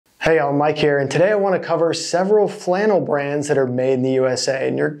Hey y'all, Mike here, and today I want to cover several flannel brands that are made in the USA.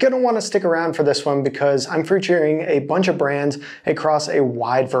 And you're going to want to stick around for this one because I'm featuring a bunch of brands across a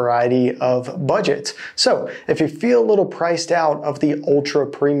wide variety of budgets. So if you feel a little priced out of the ultra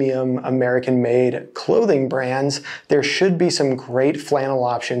premium American-made clothing brands, there should be some great flannel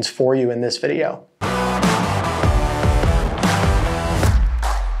options for you in this video.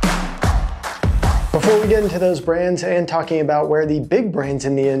 Before we get into those brands and talking about where the big brands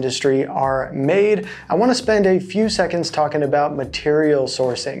in the industry are made, I want to spend a few seconds talking about material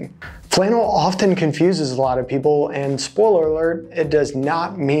sourcing. Flannel often confuses a lot of people, and spoiler alert, it does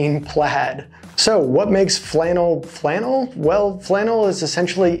not mean plaid. So what makes flannel flannel? Well, flannel is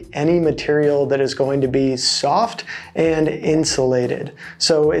essentially any material that is going to be soft and insulated.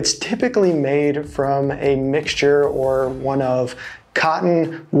 So it's typically made from a mixture or one of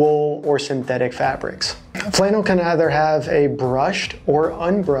cotton, wool, or synthetic fabrics. Flannel can either have a brushed or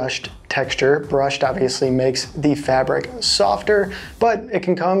unbrushed texture. Brushed obviously makes the fabric softer, but it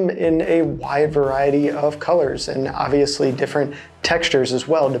can come in a wide variety of colors and obviously different textures as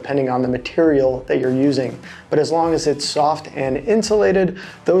well, depending on the material that you're using. But as long as it's soft and insulated,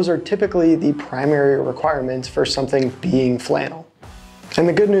 those are typically the primary requirements for something being flannel. And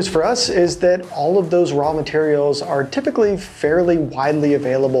the good news for us is that all of those raw materials are typically fairly widely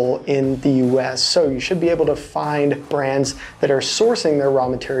available in the US, so you should be able to find brands that are sourcing their raw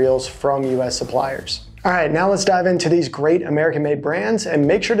materials from US suppliers. All right, now let's dive into these great American-made brands and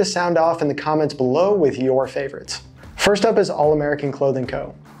make sure to sound off in the comments below with your favorites. First up is All American Clothing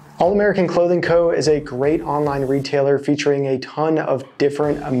Co. All American Clothing Co. is a great online retailer featuring a ton of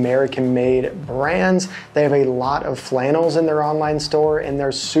different American-made brands. They have a lot of flannels in their online store and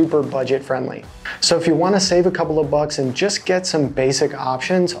they're super budget friendly. So if you want to save a couple of bucks and just get some basic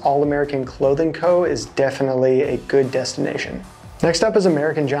options, All American Clothing Co. is definitely a good destination. Next up is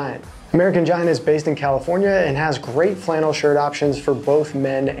American Giant. American Giant is based in California and has great flannel shirt options for both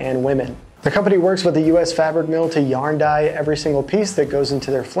men and women. The company works with a US fabric mill to yarn dye every single piece that goes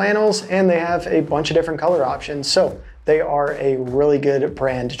into their flannels, and they have a bunch of different color options, so they are a really good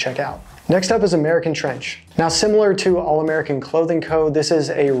brand to check out. Next up is American Trench. Now, similar to All American Clothing Co., this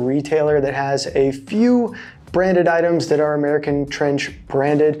is a retailer that has a few branded items that are American Trench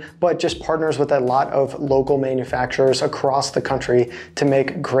branded, but just partners with a lot of local manufacturers across the country to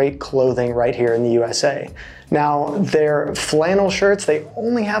make great clothing right here in the USA. Now, their flannel shirts, they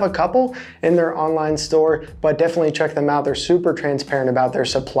only have a couple in their online store, but definitely check them out. They're super transparent about their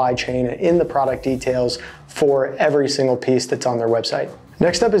supply chain in the product details for every single piece that's on their website.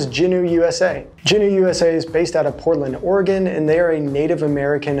 Next up is Genu USA. Genu USA is based out of Portland, Oregon, and they are a Native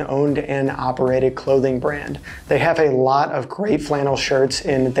American owned and operated clothing brand. They have a lot of great flannel shirts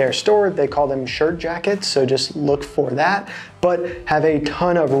in their store. They call them shirt jackets, so just look for that, but have a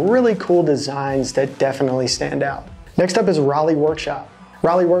ton of really cool designs that definitely stand out. Next up is Raleigh Workshop.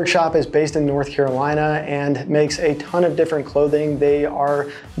 Raleigh Workshop is based in North Carolina and makes a ton of different clothing. They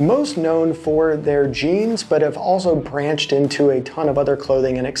are most known for their jeans, but have also branched into a ton of other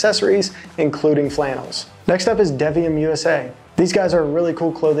clothing and accessories, including flannels. Next up is Devium USA. These guys are a really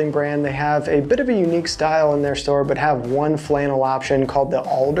cool clothing brand. They have a bit of a unique style in their store, but have one flannel option called the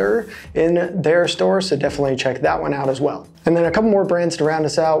Alder in their store, so definitely check that one out as well. And then a couple more brands to round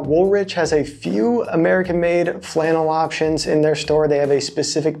us out. Woolrich has a few American-made flannel options in their store. They have a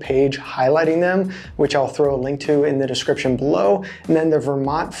specific page highlighting them, which I'll throw a link to in the description below. And then the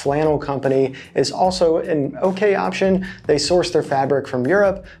Vermont Flannel Company is also an okay option. They source their fabric from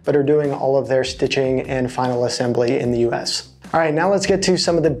Europe, but are doing all of their stitching and final assembly in the US. All right, now let's get to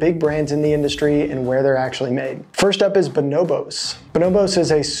some of the big brands in the industry and where they're actually made. First up is Bonobos. Bonobos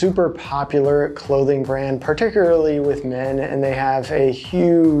is a super popular clothing brand, particularly with men, and they have a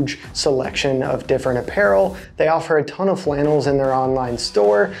huge selection of different apparel. They offer a ton of flannels in their online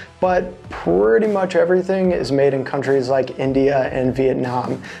store, but pretty much everything is made in countries like India and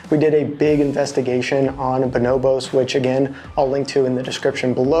Vietnam. We did a big investigation on Bonobos, which again, I'll link to in the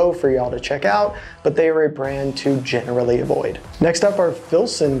description below for y'all to check out, but they are a brand to generally avoid. Next up are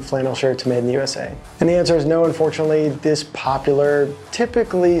Filson flannel shirts made in the USA. And the answer is no, unfortunately. This popular,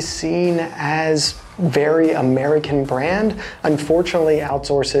 typically seen as very American brand, unfortunately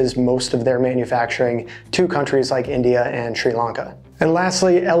outsources most of their manufacturing to countries like India and Sri Lanka. And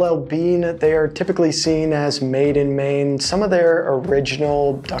lastly, LL Bean, they are typically seen as made in Maine. Some of their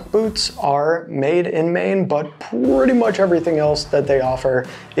original duck boots are made in Maine, but pretty much everything else that they offer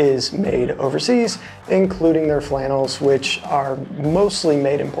is made overseas, including their flannels, which are mostly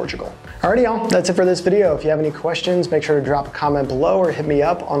made in Portugal. Alrighty y'all, that's it for this video. If you have any questions, make sure to drop a comment below or hit me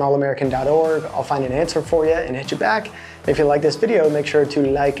up on allamerican.org. I'll find an answer for you and hit you back. If you like this video, make sure to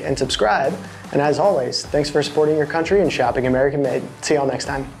like and subscribe. And as always, thanks for supporting your country and shopping American made. See y'all next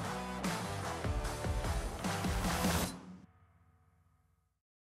time.